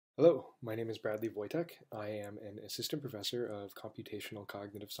Hello, my name is Bradley Voytek. I am an assistant professor of computational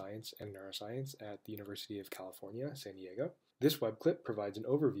cognitive science and neuroscience at the University of California, San Diego. This web clip provides an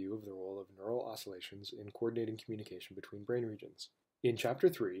overview of the role of neural oscillations in coordinating communication between brain regions. In Chapter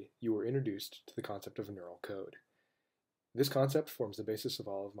 3, you were introduced to the concept of neural code. This concept forms the basis of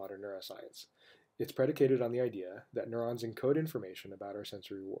all of modern neuroscience. It's predicated on the idea that neurons encode information about our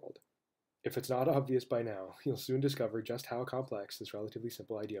sensory world. If it's not obvious by now, you'll soon discover just how complex this relatively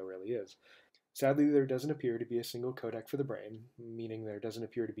simple idea really is. Sadly, there doesn't appear to be a single codec for the brain, meaning there doesn't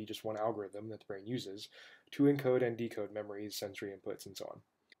appear to be just one algorithm that the brain uses to encode and decode memories, sensory inputs, and so on.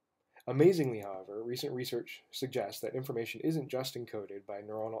 Amazingly, however, recent research suggests that information isn't just encoded by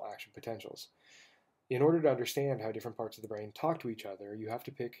neuronal action potentials. In order to understand how different parts of the brain talk to each other, you have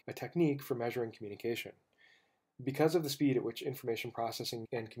to pick a technique for measuring communication. Because of the speed at which information processing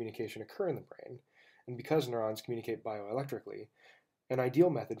and communication occur in the brain, and because neurons communicate bioelectrically, an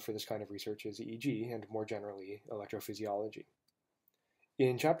ideal method for this kind of research is EEG and, more generally, electrophysiology.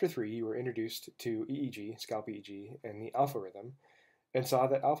 In Chapter 3, you were introduced to EEG, scalp EEG, and the alpha rhythm, and saw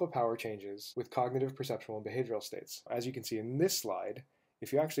that alpha power changes with cognitive, perceptual, and behavioral states. As you can see in this slide,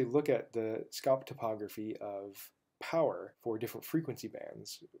 if you actually look at the scalp topography of power for different frequency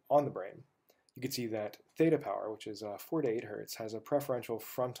bands on the brain, you can see that theta power, which is 4 to 8 hertz, has a preferential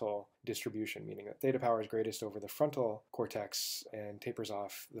frontal distribution, meaning that theta power is greatest over the frontal cortex and tapers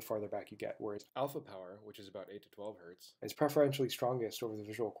off the farther back you get, whereas alpha power, which is about 8 to 12 hertz, is preferentially strongest over the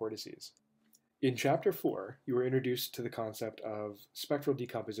visual cortices. In Chapter 4, you were introduced to the concept of spectral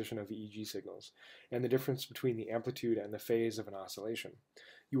decomposition of EEG signals and the difference between the amplitude and the phase of an oscillation.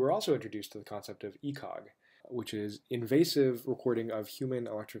 You were also introduced to the concept of ECoG, which is invasive recording of human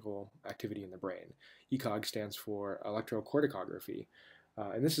electrical activity in the brain. ECoG stands for electrocorticography,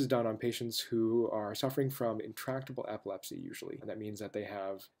 and this is done on patients who are suffering from intractable epilepsy usually. And that means that they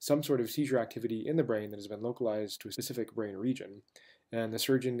have some sort of seizure activity in the brain that has been localized to a specific brain region, and the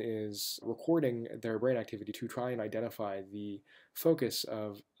surgeon is recording their brain activity to try and identify the focus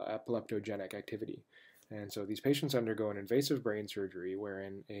of epileptogenic activity. And so these patients undergo an invasive brain surgery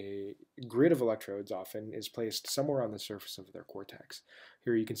wherein a grid of electrodes often is placed somewhere on the surface of their cortex.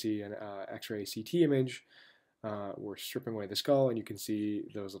 Here you can see an X-ray CT image. We're stripping away the skull, and you can see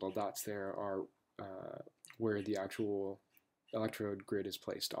those little dots there are where the actual electrode grid is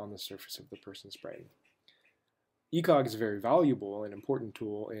placed on the surface of the person's brain. ECoG is a very valuable and important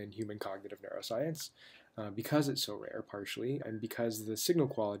tool in human cognitive neuroscience because it's so rare, partially, and because the signal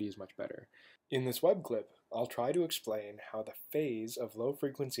quality is much better. In this web clip, I'll try to explain how the phase of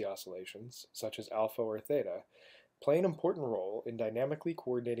low-frequency oscillations, such as alpha or theta, play an important role in dynamically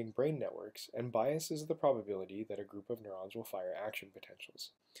coordinating brain networks and biases the probability that a group of neurons will fire action potentials.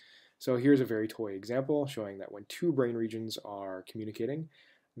 So here's a very toy example showing that when two brain regions are communicating,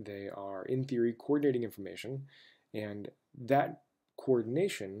 they are, in theory, coordinating information, and that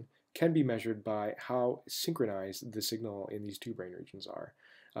coordination can be measured by how synchronized the signal in these two brain regions are.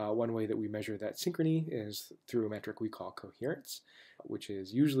 One way that we measure that synchrony is through a metric we call coherence, which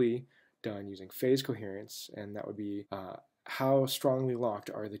is usually done using phase coherence, and that would be how strongly locked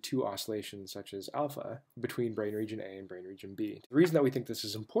are the two oscillations, such as alpha, between brain region A and brain region B. The reason that we think this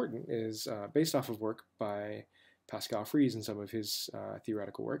is important is based off of work by Pascal Fries and some of his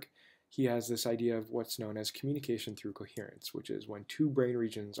theoretical work. He has this idea of what's known as communication through coherence, which is when two brain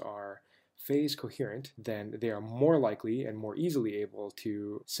regions are phase coherent, then they are more likely and more easily able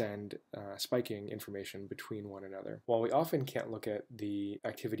to send spiking information between one another. While we often can't look at the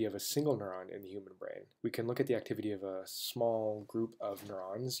activity of a single neuron in the human brain, we can look at the activity of a small group of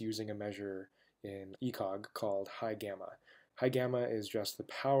neurons using a measure in ECoG called high gamma. High gamma is just the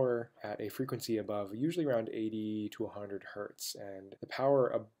power at a frequency above, usually around 80 to 100 hertz, and the power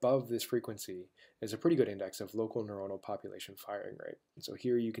above this frequency is a pretty good index of local neuronal population firing rate. And so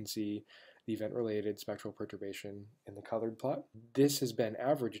here you can see the event-related spectral perturbation in the colored plot. This has been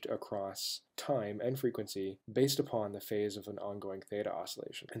averaged across time and frequency based upon the phase of an ongoing theta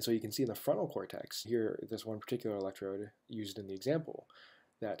oscillation. And so you can see in the frontal cortex, here, this one particular electrode used in the example,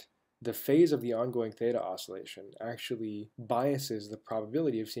 that the phase of the ongoing theta oscillation actually biases the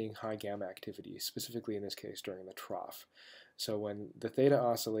probability of seeing high gamma activity, specifically in this case during the trough. So when the theta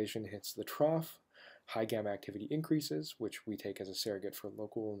oscillation hits the trough, high gamma activity increases, which we take as a surrogate for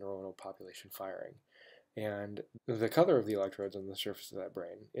local neuronal population firing. And the color of the electrodes on the surface of that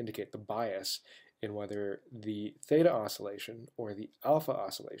brain indicate the bias in whether the theta oscillation or the alpha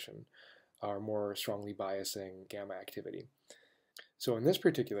oscillation are more strongly biasing gamma activity. So in this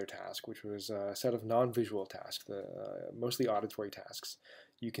particular task, which was a set of non-visual tasks, mostly auditory tasks,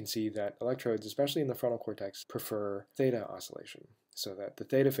 you can see that electrodes, especially in the frontal cortex, prefer theta oscillation. so that the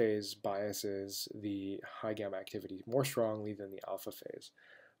theta phase biases the high gamma activity more strongly than the alpha phase.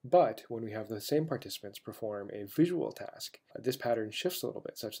 But when we have the same participants perform a visual task, this pattern shifts a little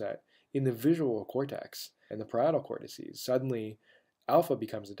bit, such that in the visual cortex and the parietal cortices, suddenly alpha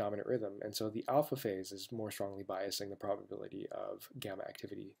becomes the dominant rhythm, and so the alpha phase is more strongly biasing the probability of gamma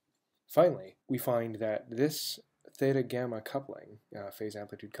activity. Finally, we find that this theta-gamma coupling, phase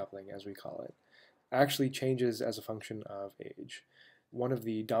amplitude coupling as we call it, actually changes as a function of age. One of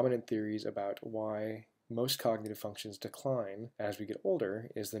the dominant theories about why most cognitive functions decline as we get older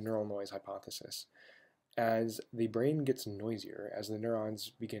is the neural noise hypothesis. As the brain gets noisier, as the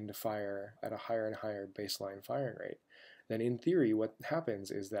neurons begin to fire at a higher and higher baseline firing rate, then in theory what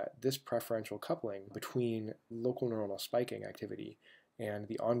happens is that this preferential coupling between local neuronal spiking activity and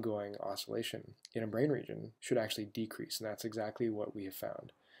the ongoing oscillation in a brain region should actually decrease, and that's exactly what we have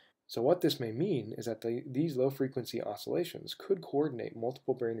found. So what this may mean is that these low-frequency oscillations could coordinate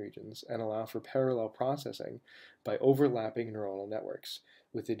multiple brain regions and allow for parallel processing by overlapping neuronal networks,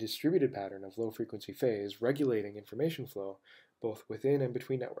 with a distributed pattern of low-frequency phase regulating information flow both within and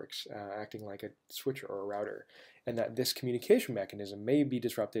between networks, acting like a switcher or a router, and that this communication mechanism may be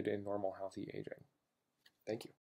disrupted in normal healthy aging. Thank you.